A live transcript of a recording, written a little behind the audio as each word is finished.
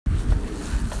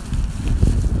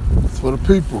for the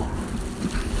people.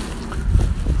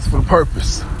 It's for the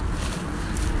purpose.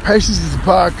 Patience is a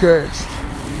podcast.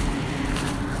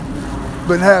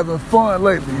 Been having fun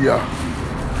lately, y'all.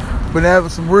 Been having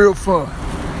some real fun.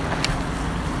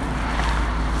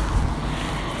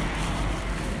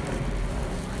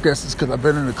 I guess it's because I've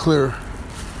been in a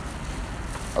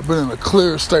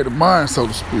clear state of mind, so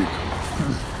to speak.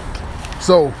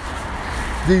 So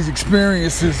these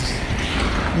experiences,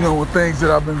 with things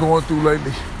that I've been going through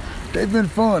lately, they've been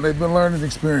fun. They've been learning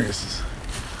experiences.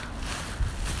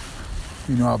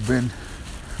 I've been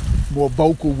more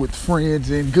vocal with friends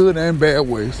in good and bad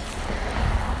ways.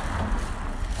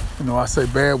 I say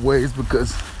bad ways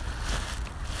because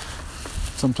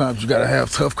sometimes you got to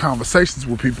have tough conversations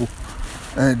with people.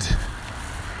 And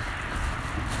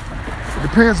it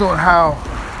depends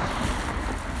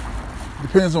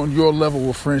on your level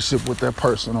of friendship with that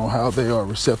person, on how they are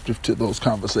receptive to those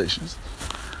conversations.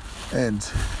 And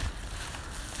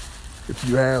if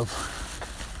you have,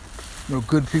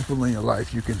 good people in your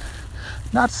life, you can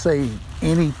not say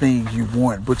anything you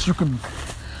want, but you can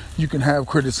have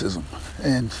criticism,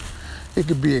 and it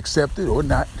could be accepted or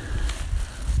not.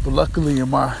 But luckily, in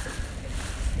my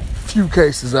few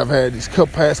cases I've had these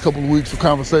past couple of weeks of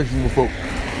conversations with folk,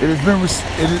 it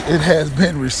has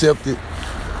been received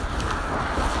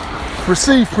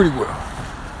pretty well.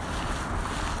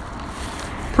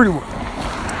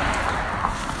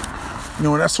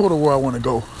 And that's sort of where I want to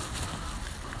go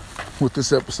with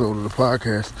this episode of the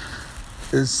podcast,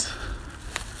 is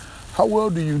how well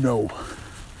do you know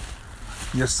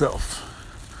yourself?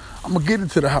 I'm going to get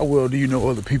into the how well do you know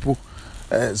other people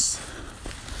as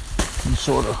you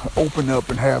sort of open up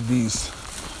and have these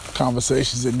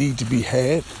conversations that need to be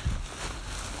had.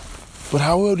 But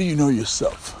how well do you know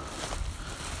yourself?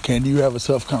 Can you have a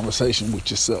tough conversation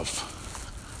with yourself?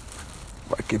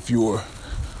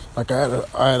 I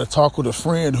had a talk with a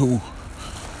friend who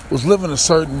was living a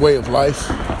certain way of life,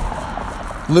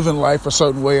 living life a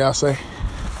certain way, I say.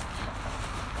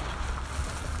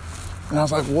 And I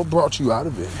was like, what brought you out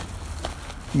of it?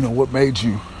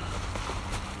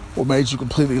 What made you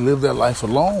completely leave that life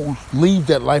alone?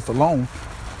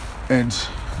 And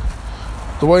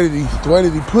the way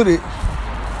that he put it,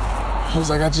 I was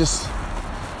like,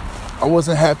 I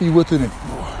wasn't happy with it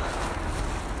anymore.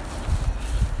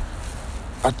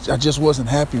 I just wasn't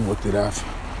happy with it.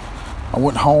 I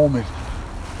went home and,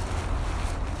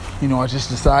 I just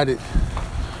decided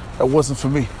that wasn't for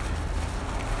me.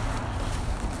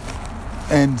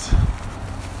 And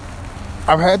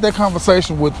I've had that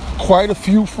conversation with quite a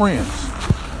few friends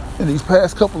in these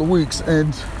past couple of weeks,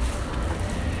 and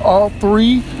all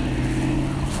three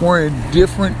were at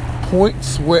different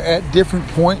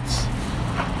points.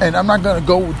 And I'm not going to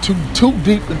go too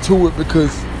deep into it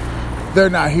because they're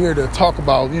not here to talk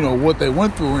about, what they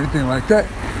went through or anything like that.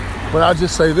 But I'll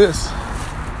just say this.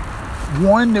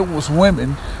 One, it was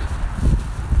women.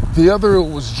 The other, it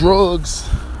was drugs.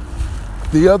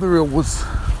 The other, it was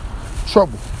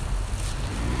trouble.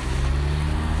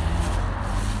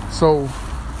 So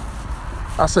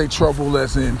I say trouble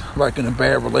as in like in a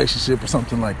bad relationship or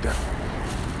something like that.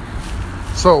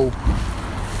 So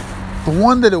the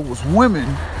one that it was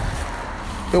women,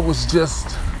 it was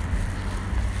just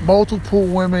multiple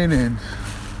women and,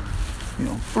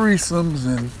 threesomes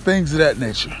and things of that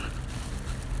nature.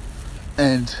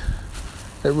 And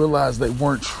they realized they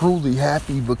weren't truly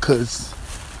happy because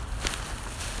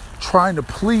trying to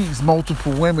please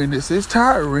multiple women is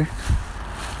tiring.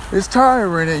 It's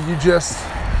tiring, and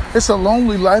it's a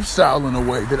lonely lifestyle in a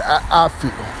way that I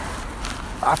feel.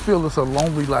 I feel it's a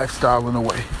lonely lifestyle in a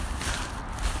way.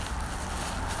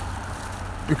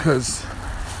 Because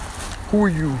who are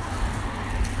you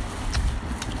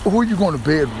going to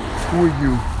bed with? Who are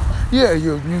you? Yeah,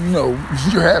 you're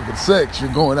having sex,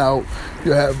 you're going out,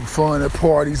 you're having fun at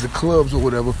parties, at clubs or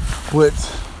whatever. But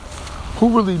who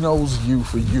really knows you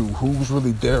for you? Who's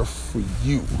really there for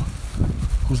you?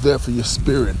 Who's there for your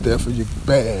spirit, there for your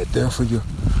bad, there for your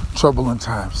troubling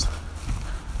times?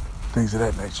 Things of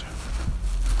that nature.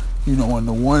 And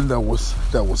the one that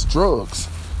was drugs,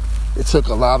 it took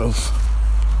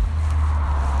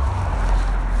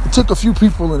a few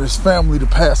people in his family to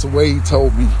pass away, he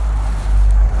told me,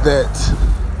 that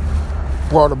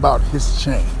brought about his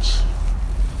change.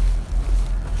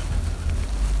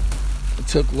 It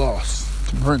took loss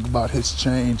to bring about his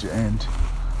change. And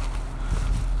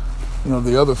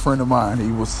the other friend of mine,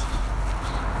 he was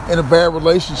in a bad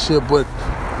relationship, but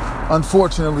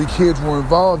unfortunately kids were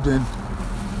involved in.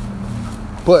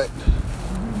 But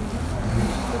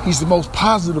he's the most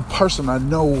positive person I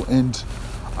know, and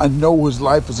I know his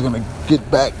life is going to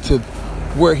get back to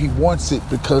where he wants it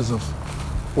because of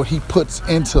what he puts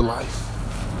into life.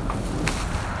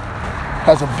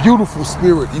 Has a beautiful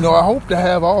spirit. I hope to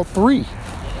have all three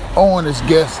on as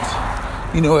guests,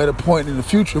 at a point in the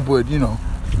future, but,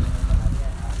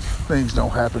 things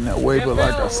don't happen that way. But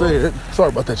like I said, sorry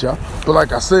about that, y'all. But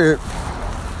like I said,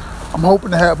 I'm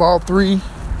hoping to have all three.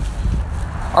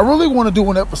 I really want to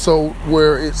do an episode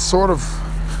where it's sort of,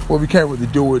 well, we can't really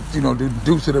do it,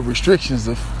 due to the restrictions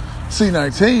of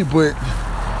C-19, but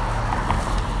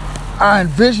I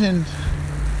envision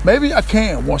maybe I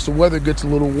can, once the weather gets a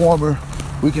little warmer,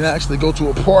 we can actually go to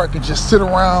a park and just sit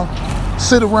around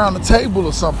the table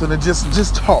or something and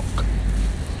just talk.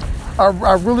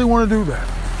 I really want to do that.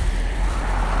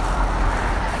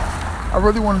 I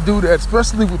really want to do that,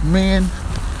 especially with men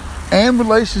and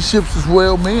relationships as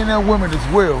well, men and women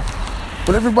as well.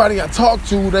 But everybody I talk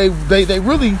to, they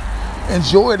really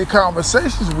enjoy the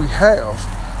conversations we have.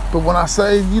 But when I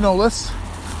say, let's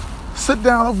sit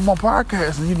down over my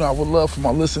podcast, and I would love for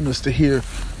my listeners to hear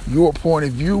your point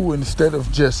of view instead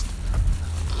of just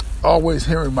always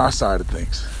hearing my side of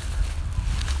things.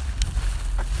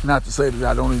 Not to say that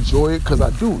I don't enjoy it, because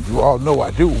I do. You all know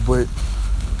I do, but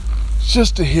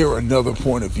just to hear another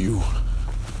point of view.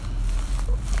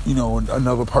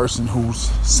 Another person who's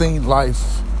seen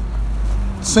life,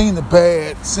 seen the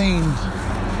bad, seen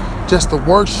just the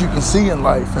worst you can see in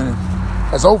life, and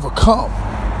has overcome.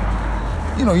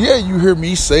 You hear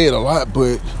me say it a lot,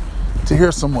 but to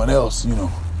hear someone else, it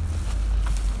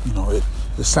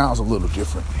sounds a little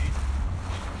differently.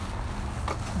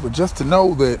 But just to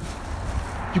know that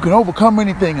you can overcome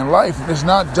anything in life, and it's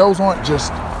not, those aren't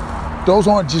just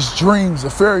dreams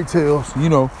or fairy tales,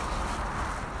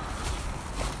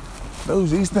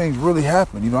 These things really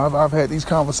happen. I've had these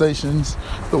conversations.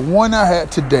 The one I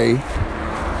had today,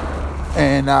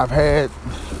 and I've had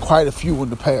quite a few in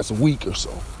the past week or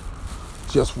so,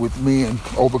 just with me and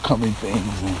overcoming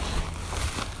things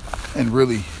and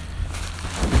really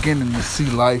beginning to see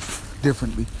life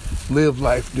differently, live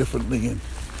life differently, and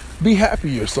be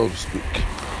happier, so to speak.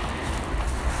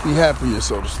 Be happier,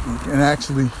 so to speak, and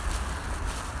actually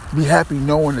be happy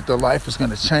knowing that their life is going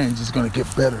to change, it's going to get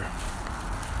better.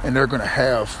 And they're going to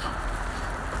have,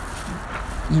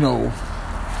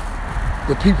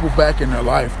 the people back in their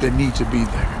life that need to be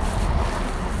there.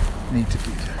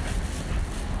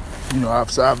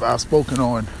 I've spoken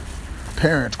on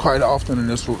parents quite often in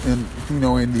these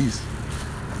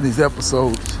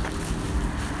episodes,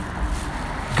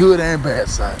 good and bad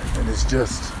side. And it's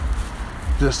just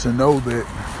to know that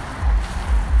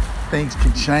things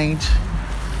can change.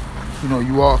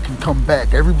 You all can come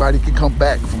back. Everybody can come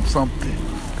back from something.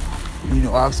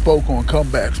 I've spoke on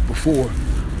comebacks before,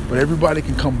 but everybody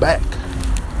can come back.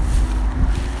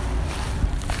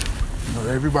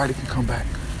 Everybody can come back.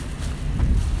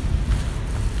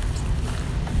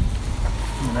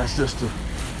 And that's just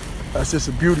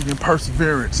a beauty and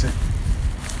perseverance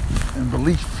and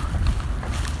belief,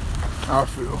 I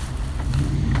feel.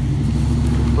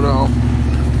 But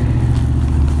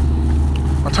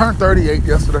I turned 38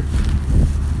 yesterday.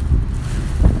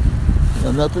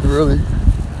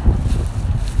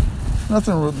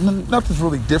 Nothing's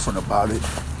really different about it,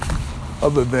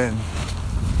 other than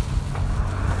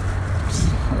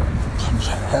I'm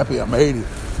happy I made it.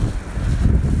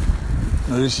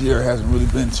 This year hasn't really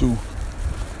been too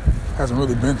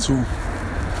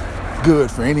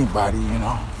good for anybody,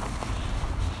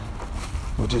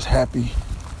 We're just happy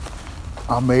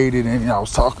I made it. And I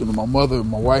was talking to my mother and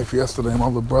my wife yesterday, my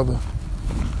little brother,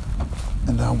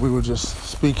 and we were just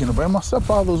speaking about, and my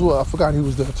stepfather as well. I forgot he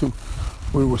was there too.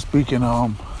 We were speaking,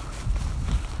 on,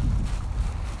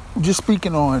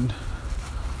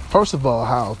 first of all,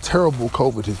 how terrible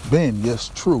COVID has been. Yes,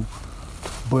 true.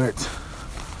 But,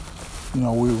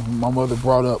 my mother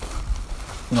brought up,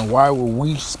 why were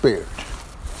we spared?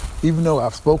 Even though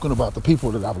I've spoken about the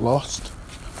people that I've lost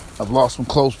some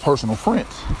close personal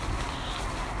friends.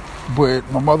 But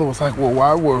my mother was like, well,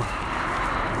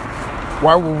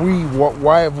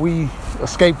 why have we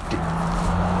escaped it?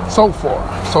 So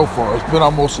far, it's been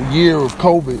almost a year of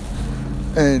COVID,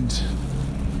 and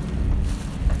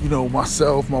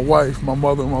myself, my wife, my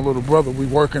mother, and my little brother, we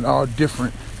work in all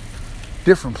different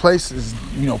places,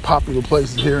 popular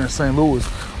places here in St. Louis,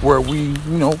 where we,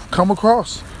 come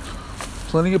across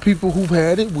plenty of people who've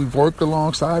had it. We've worked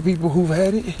alongside people who've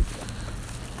had it,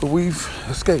 but we've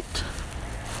escaped.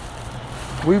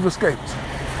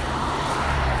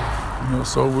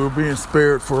 So we're being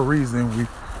spared for a reason.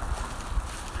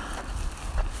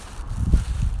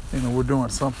 We're doing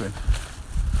something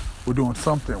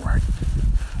right.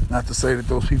 Not to say that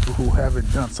those people who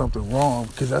haven't done something wrong,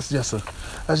 because that's just a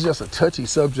touchy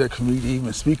subject for me to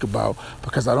even speak about,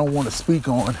 because I don't want to speak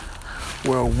on,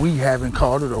 well, we haven't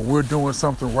caught it or we're doing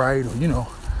something right, or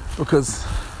because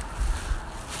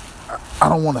I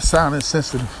don't want to sound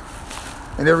insensitive.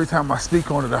 And every time I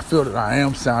speak on it, I feel that I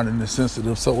am sounding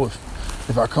insensitive. So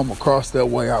if I come across that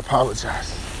way, I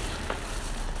apologize.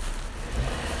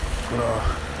 But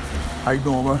how you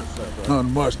doing, man?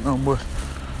 Nothing much.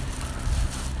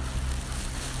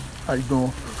 How you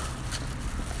doing?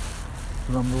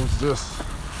 It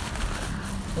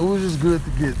was just good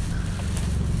to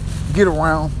get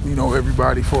around,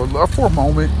 everybody for a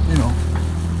moment, and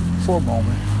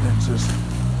just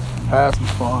have some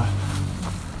fun.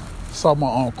 Saw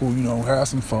my uncle, have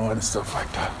some fun and stuff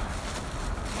like that.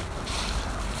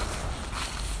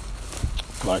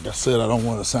 Like I said, I don't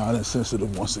want to sound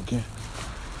insensitive once again.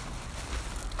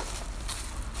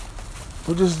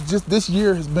 But just this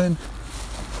year has been,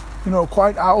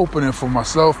 quite eye-opening for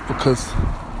myself, because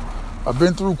I've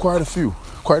been through quite a few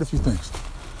things.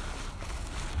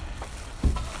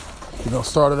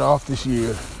 Started off this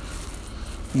year,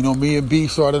 me and B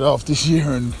started off this year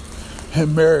in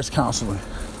marriage counseling,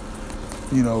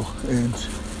 and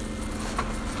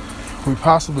we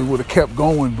possibly would have kept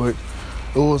going, but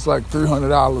it was like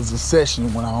 $300 a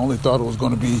session when I only thought it was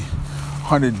going to be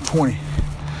 $120.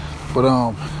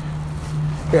 But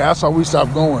that's how we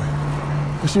stopped going.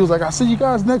 And she was like, "I'll see you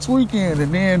guys next weekend."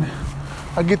 And then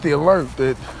I get the alert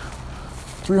that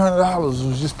 $300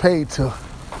 was just paid to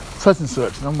such and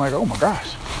such. And I'm like, oh my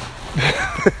gosh.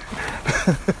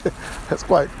 That's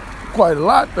quite a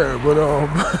lot there.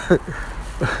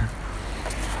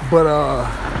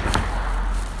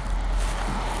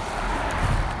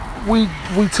 We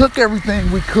took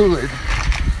everything we could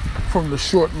from the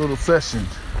short little session,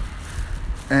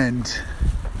 and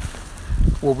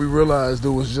what we realized, it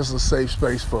was just a safe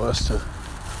space for us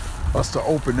to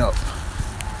open up.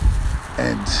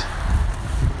 And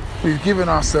we've given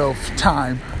ourselves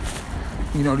time,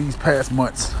 these past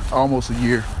months, almost a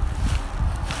year.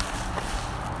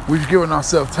 We've given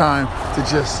ourselves time to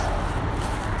just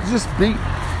be,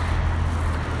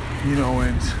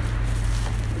 and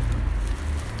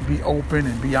be open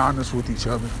and be honest with each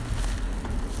other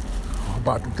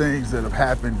about the things that have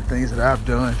happened, the things that I've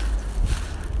done,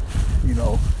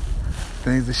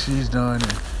 things that she's done.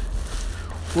 And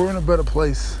we're in a better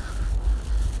place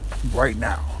right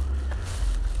now.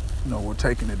 We're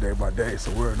taking it day by day,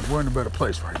 so we're in a better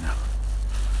place right now.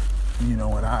 And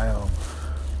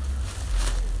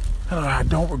I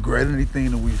don't regret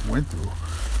anything that we've went through.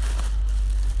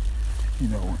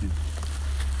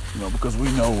 Because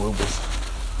we know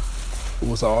it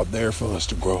was all there for us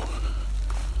to grow.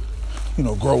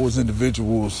 Grow as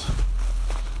individuals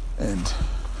and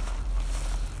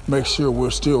make sure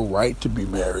we're still right to be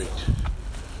married.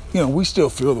 We still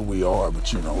feel that we are,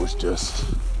 but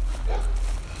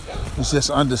it's just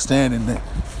understanding that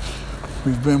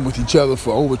we've been with each other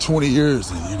for over 20 years,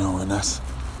 and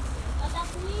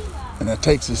that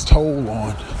takes its toll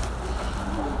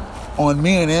on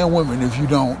men and women if you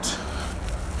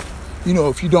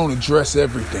don't address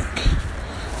everything.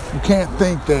 You can't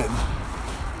think that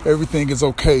everything is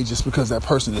okay just because that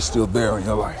person is still there in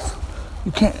your life.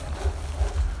 You can't.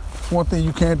 It's one thing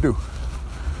you can't do.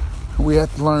 We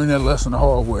have to learn that lesson the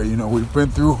hard way. We've been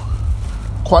through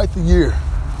quite the year.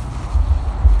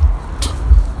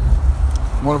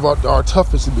 One of our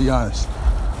toughest, to be honest.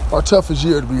 Our toughest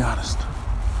year, to be honest.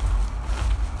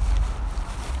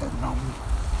 And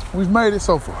we've made it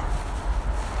so far.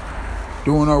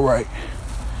 Doing all right.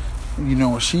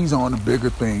 And she's on the bigger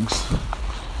things,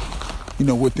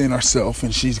 within herself,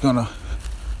 and she's gonna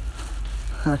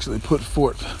actually put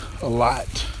forth a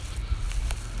lot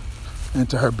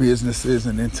into her businesses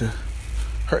and into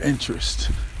her interest.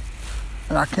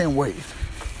 And I can't wait.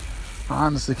 I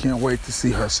honestly can't wait to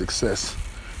see her success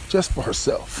just for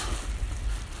herself.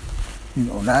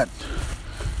 Not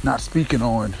speaking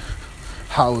on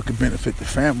how it could benefit the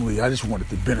family. I just want it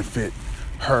to benefit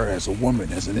her as a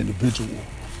woman, as an individual.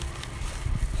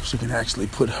 She can actually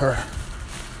put her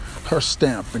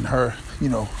stamp and her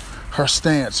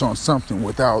stance on something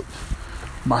without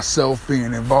myself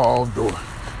being involved or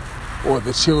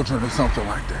the children or something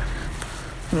like that.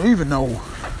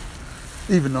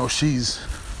 Even though she's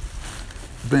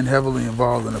been heavily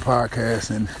involved in the podcast,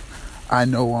 and I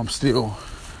know I'm still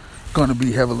going to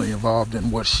be heavily involved in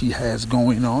what she has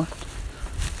going on,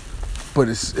 but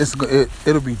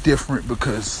it'll be different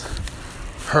because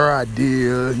her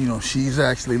idea, she's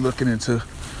actually looking into,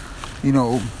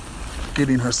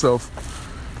 getting herself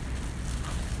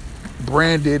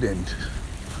branded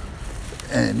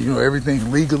and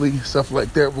everything legally, stuff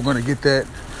like that. We're going to get that,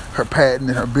 her patent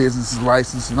and her business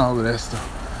license and all of that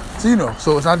stuff. So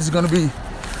so it's not just going to be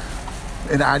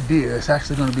an idea. It's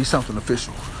actually going to be something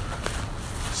official.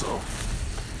 So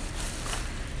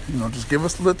just give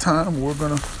us a little time.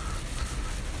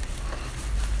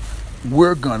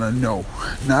 We're gonna know,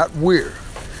 not where.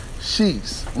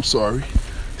 She's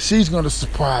gonna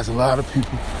surprise a lot of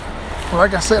people. But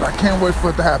like I said, I can't wait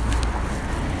for it to happen.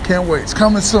 Can't wait. It's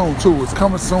coming soon too. It's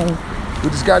coming soon. We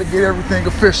just got to get everything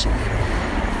official.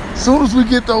 As soon as we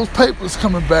get those papers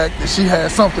coming back that she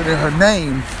has something in her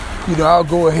name, I'll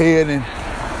go ahead and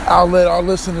I'll let our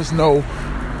listeners know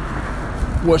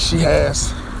what she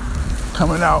has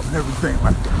coming out and everything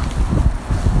like that.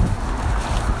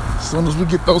 As soon as we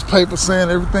get those papers saying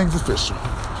everything's official.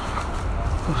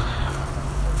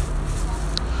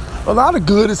 A lot of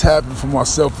good has happened for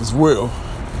myself as well.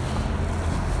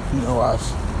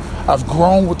 I've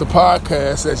grown with the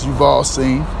podcast, as you've all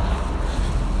seen.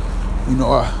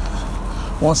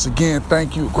 I once again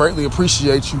thank you, greatly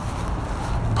appreciate you.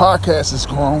 Podcast has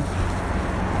grown.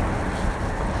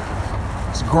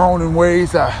 It's grown in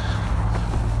ways I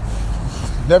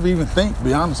never even think, to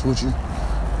be honest with you.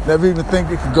 Never even think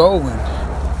it could go,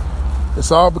 and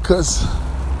it's all because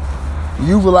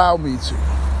you've allowed me to.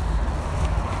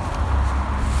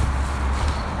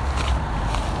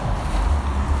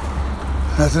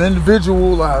 As an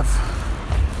individual, I've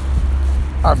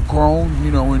grown,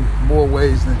 in more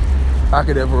ways than I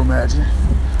could ever imagine.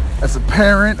 As a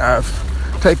parent, I've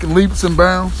taken leaps and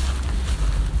bounds.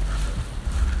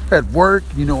 At work,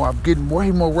 I'm getting way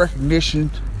more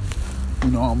recognition.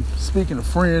 I'm speaking to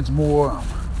friends more.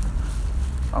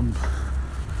 I'm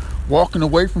walking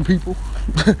away from people.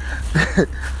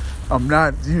 I'm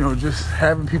not, just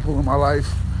having people in my life,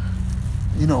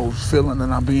 feeling that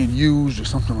I'm being used or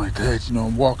something like that.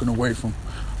 I'm walking away from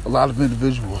a lot of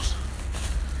individuals.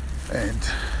 And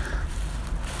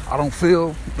I don't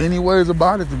feel any ways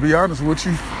about it, to be honest with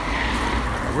you.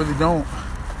 I really don't.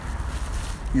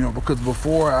 Because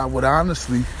before I would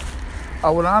honestly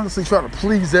try to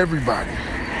please everybody.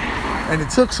 And it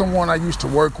took someone I used to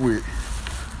work with.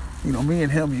 Me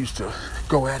and him used to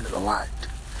go at it a lot.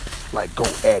 Like go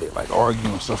at it, like argue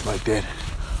and stuff like that.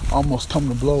 Almost come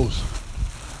to blows.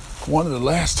 One of the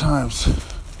last times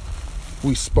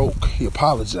we spoke, he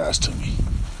apologized to me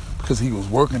because he was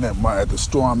working at the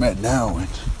store I'm at now, and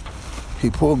he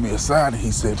pulled me aside and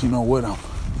he said, "You know what?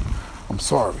 I'm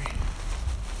sorry.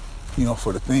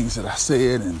 For the things that I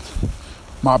said and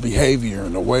my behavior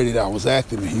and the way that I was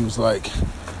acting." And he was like,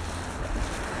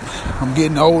 "I'm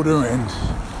getting older, and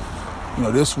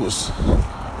this was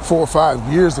 4 or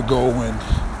 5 years ago." And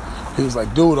he was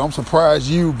like, "Dude, I'm surprised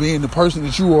you, being the person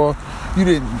that you are, you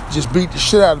didn't just beat the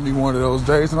shit out of me one of those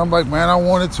days." And I'm like, "Man, I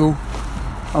wanted to."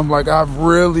 I'm like, "I've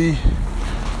really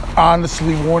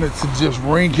honestly wanted to just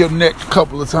wring your neck a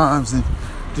couple of times and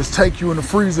just take you in the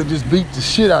freezer, just beat the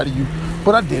shit out of you.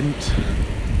 But I didn't."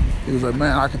 He was like,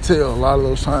 "Man, I could tell a lot of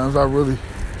those times I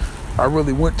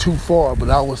really went too far, but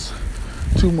I was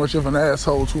too much of an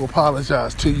asshole to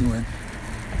apologize to you. And,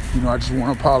 I just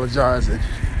want to apologize." And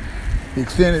he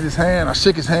extended his hand. I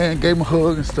shook his hand, gave him a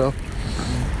hug and stuff.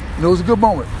 And it was a good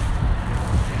moment.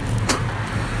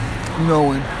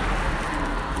 And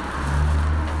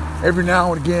every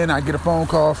now and again, I get a phone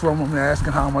call from him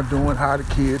asking how am I doing, how are the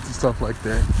kids and stuff like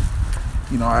that.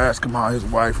 I ask him how his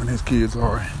wife and his kids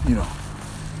are.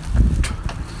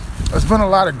 There's been a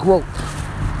lot of growth,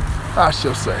 I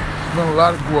shall say. There's been a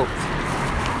lot of growth.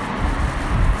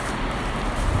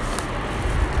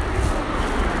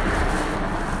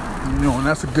 And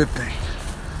that's a good thing.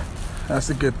 That's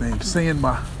a good thing.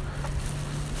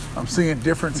 I'm seeing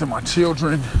difference in my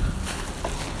children.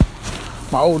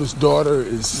 My oldest daughter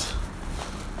is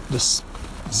the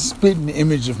spitting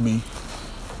image of me,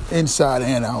 inside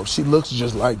and out. She looks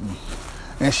just like me,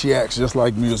 and she acts just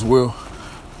like me as well.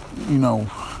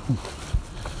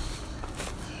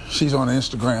 She's on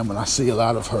Instagram, and I see a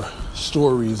lot of her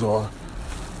stories are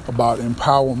about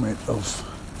empowerment of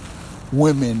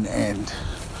women and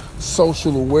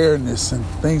social awareness and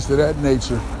things of that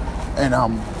nature. And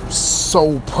I'm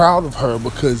so proud of her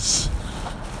because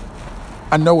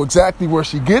I know exactly where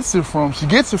she gets it from. She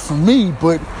gets it from me,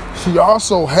 but she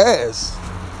also has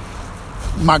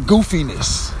my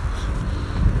goofiness,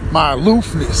 my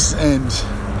aloofness, and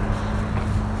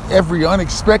every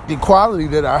unexpected quality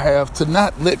that I have to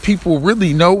not let people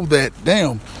really know that,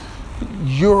 damn,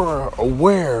 you're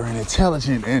aware and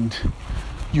intelligent and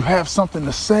you have something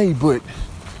to say, but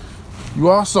you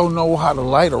also know how to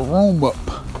light a room up,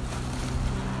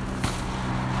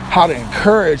 how to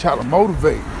encourage, how to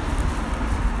motivate.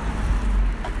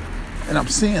 And I'm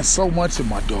seeing so much in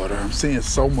my daughter. I'm seeing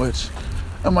so much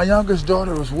in my youngest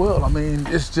daughter as well. I mean,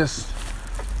 it's just,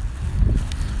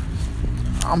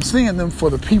 I'm seeing them for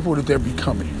the people that they're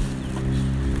becoming.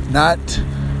 Not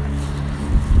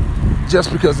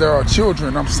just because they're our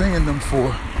children. I'm seeing them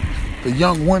for the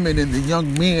young women and the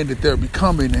young men that they're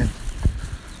becoming. And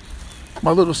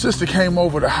my little sister came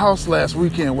over the house last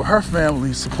weekend with her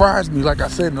family, surprised me, like I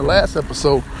said in the last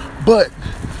episode. But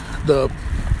the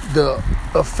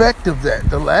effect of that,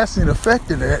 the lasting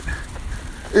effect of that,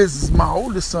 is my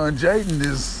oldest son, Jaden,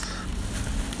 is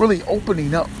really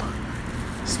opening up,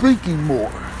 speaking more,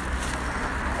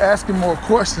 asking more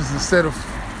questions instead of,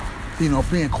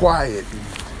 being quiet,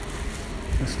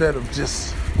 instead of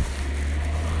just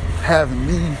having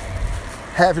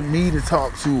me to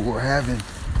talk to, or having,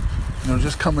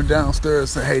 just coming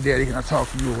downstairs and say, hey, Daddy, can I talk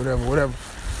to you, or whatever.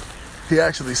 He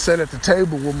actually sat at the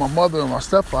table with my mother and my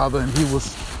stepfather, and he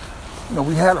was,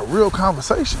 we had a real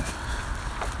conversation.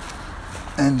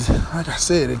 And like I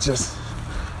said, it just,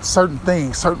 certain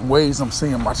things, certain ways I'm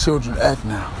seeing my children act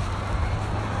now.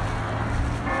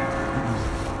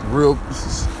 It's real good.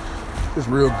 It's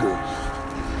real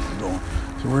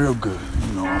good.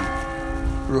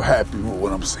 I'm real happy with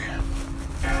what I'm seeing.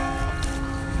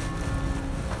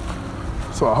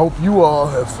 So I hope you all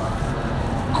have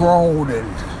grown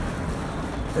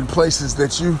in places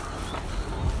that you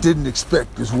didn't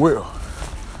expect as well.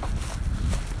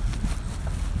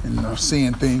 And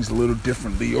seeing things a little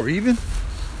differently, or even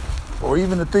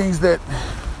the things that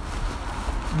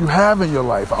you have in your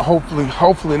life.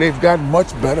 Hopefully they've gotten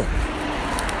much better.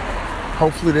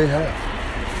 Hopefully they have.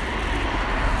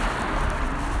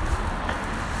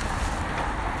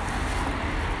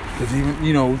 Because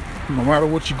even, no matter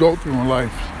what you go through in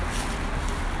life,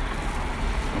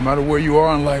 no matter where you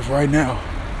are in life right now,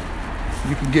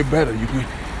 you can get better. You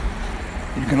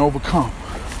can overcome.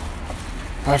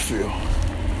 I feel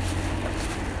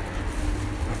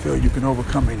you can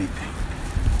overcome anything.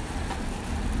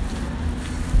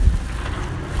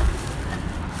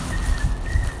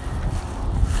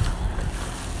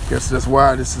 Guess that's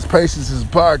why this is Patience is a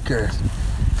podcast.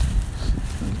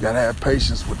 You gotta have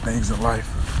patience with things in life.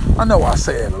 I know I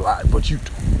say it a lot, but you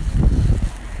do.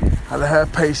 Gotta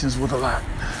have patience with a lot.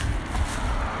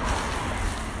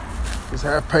 Just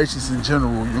have patience in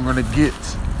general. You're gonna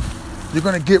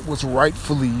get what's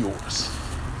rightfully yours.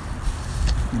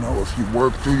 If you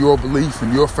work through your belief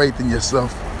and your faith in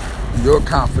yourself, and your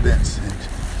confidence and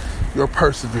your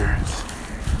perseverance,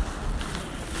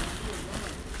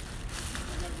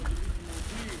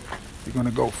 you're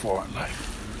gonna go far in life.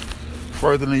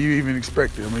 Further than you even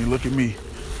expected. I mean, look at me.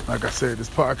 Like I said, this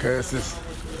podcast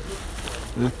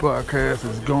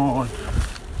has gone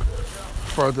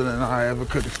further than I ever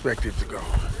could expect it to go.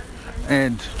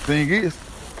 And the thing is,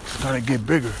 it's gonna get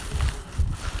bigger.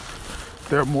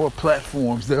 There are more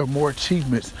platforms, there are more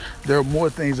achievements, there are more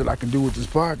things that I can do with this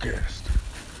podcast.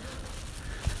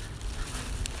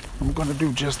 I'm gonna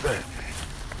do just that.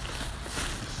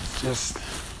 Just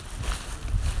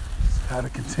how to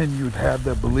continue to have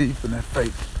that belief and that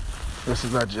faith, just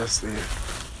as I just said.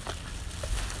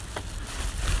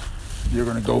 You're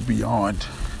gonna go beyond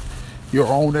your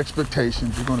own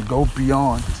expectations. You're gonna go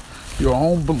beyond your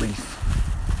own belief.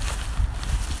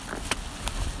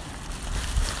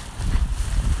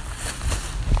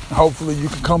 Hopefully you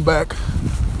can come back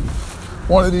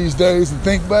one of these days and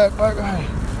think back like, hey,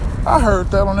 I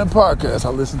heard that on that podcast I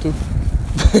listened to.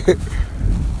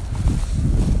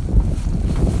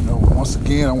 Once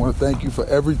again, I want to thank you for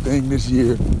everything this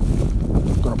year.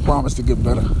 I'm going to promise to get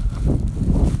better. I'm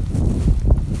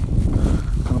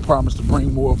going to promise to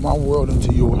bring more of my world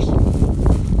into yours.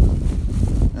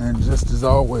 And just as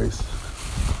always,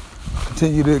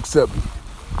 continue to accept me.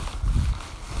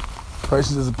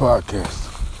 Patience is a podcast.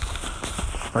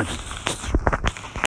 Thank you.